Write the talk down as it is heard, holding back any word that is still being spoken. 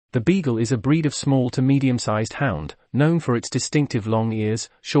The Beagle is a breed of small to medium-sized hound, known for its distinctive long ears,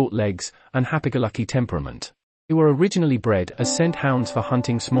 short legs, and happy-go-lucky temperament. They were originally bred as scent hounds for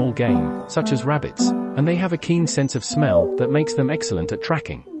hunting small game, such as rabbits, and they have a keen sense of smell that makes them excellent at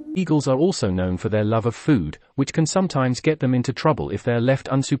tracking. Beagles are also known for their love of food, which can sometimes get them into trouble if they're left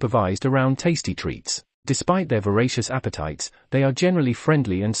unsupervised around tasty treats. Despite their voracious appetites, they are generally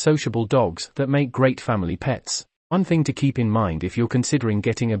friendly and sociable dogs that make great family pets. One thing to keep in mind if you're considering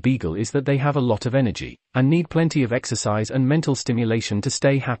getting a Beagle is that they have a lot of energy, and need plenty of exercise and mental stimulation to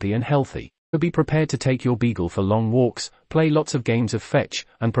stay happy and healthy. So be prepared to take your Beagle for long walks, play lots of games of fetch,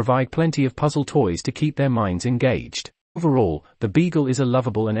 and provide plenty of puzzle toys to keep their minds engaged. Overall, the Beagle is a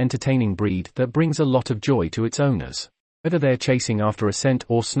lovable and entertaining breed that brings a lot of joy to its owners. Whether they're chasing after a scent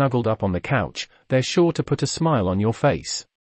or snuggled up on the couch, they're sure to put a smile on your face.